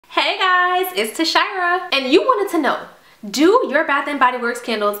Hey guys, it's Tashira, and you wanted to know, do your Bath & Body Works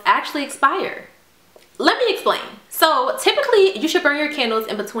candles actually expire? Let me explain. So typically you should burn your candles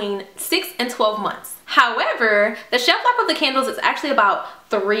in between 6 and 12 months. However, the shelf life of the candles is actually about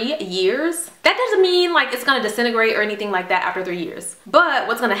 3 years. That doesn't mean like it's gonna disintegrate or anything like that after 3 years. But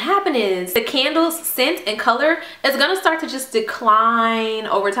what's gonna happen is the candle's scent and color is gonna start to just decline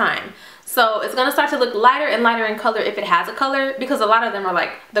over time. So it's gonna start to look lighter and lighter in color if it has a color, because a lot of them are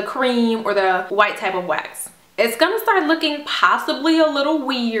like the cream or the white type of wax. It's gonna start looking possibly a little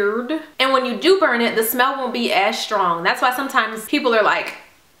weird. And when you do burn it, the smell won't be as strong. That's why sometimes people are like,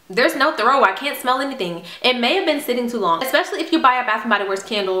 there's no throw, I can't smell anything. It may have been sitting too long, especially if you buy a Bath & Body Works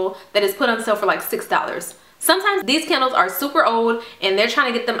candle that is put on sale for like $6. Sometimes these candles are super old and they're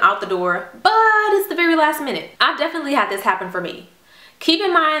trying to get them out the door, but it's the very last minute. I've definitely had this happen for me. Keep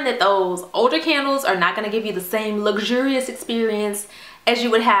in mind that those older candles are not going to give you the same luxurious experience as you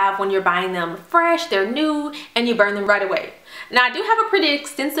would have when you're buying them fresh, they're new, and you burn them right away. Now, I do have a pretty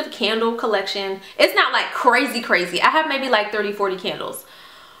extensive candle collection. It's not like crazy. I have maybe like 30-40 candles.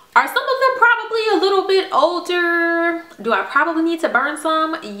 Are some of them probably a little bit older? Do I probably need to burn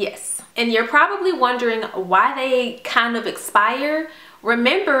some? Yes. And you're probably wondering why they kind of expire.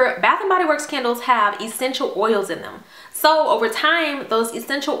 Remember, Bath & Body Works candles have essential oils in them. So over time, those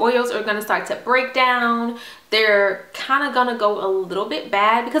essential oils are going to start to break down. They're kind of going to go a little bit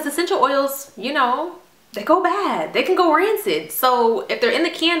bad because essential oils, you know, they go bad. They can go rancid. So if they're in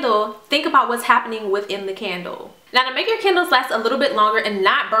the candle, think about what's happening within the candle. Now, to make your candles last a little bit longer and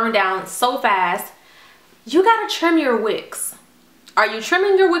not burn down so fast, you got to trim your wicks. Are you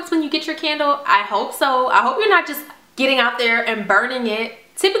trimming your wicks when you get your candle? I hope so. I hope you're not just getting out there and burning it.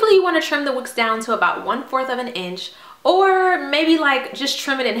 Typically, you want to trim the wicks down to about 1/4 of an inch, or maybe like just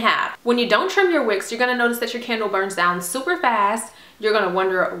trim it in half. When you don't trim your wicks, you're going to notice that your candle burns down super fast. You're going to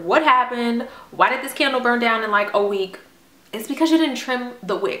wonder what happened. Why did this candle burn down in like a week? It's because you didn't trim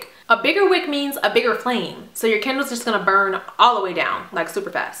the wick. A bigger wick means a bigger flame. So your candle's just going to burn all the way down like super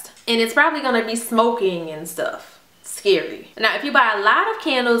fast. And it's probably going to be smoking and stuff. Scary. Now, if you buy a lot of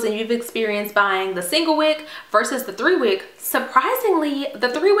candles and you've experienced buying the single wick versus the 3-wick, surprisingly, the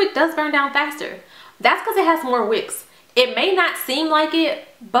 3-wick does burn down faster. That's because it has more wicks. It may not seem like it,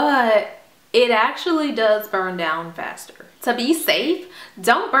 but it actually does burn down faster. To be safe,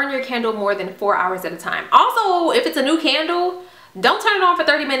 don't burn your candle more than 4 hours at a time. Also, if it's a new candle, don't turn it on for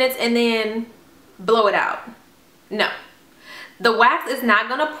 30 minutes and then blow it out. No. The wax is not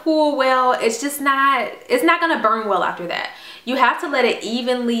gonna pool well. It's not gonna burn well after that. You have to let it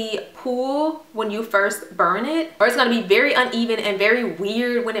evenly pool when you first burn it, or it's gonna be very uneven and very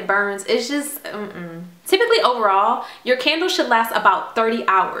weird when it burns. It's just, Typically overall, your candle should last about 30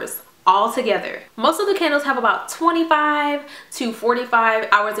 hours altogether. Most of the candles have about 25 to 45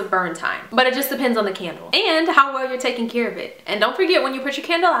 hours of burn time, but it just depends on the candle and how well you're taking care of it. And don't forget, when you put your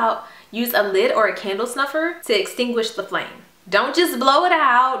candle out, use a lid or a candle snuffer to extinguish the flame. Don't just blow it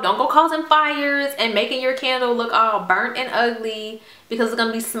out. Don't go causing fires and making your candle look all burnt and ugly because it's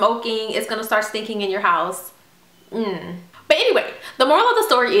gonna be smoking. It's gonna start stinking in your house. But anyway, the moral of the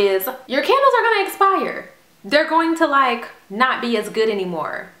story is your candles are gonna expire. They're going to like not be as good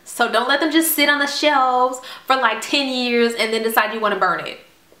anymore. So don't let them just sit on the shelves for like 10 years and then decide you want to burn it.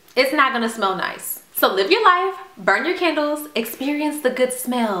 It's not gonna smell nice. So live your life, burn your candles, experience the good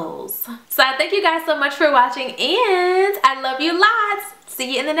smells. So I thank you guys so much for watching, and I love you lots.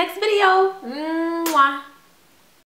 See you in the next video. Mwah.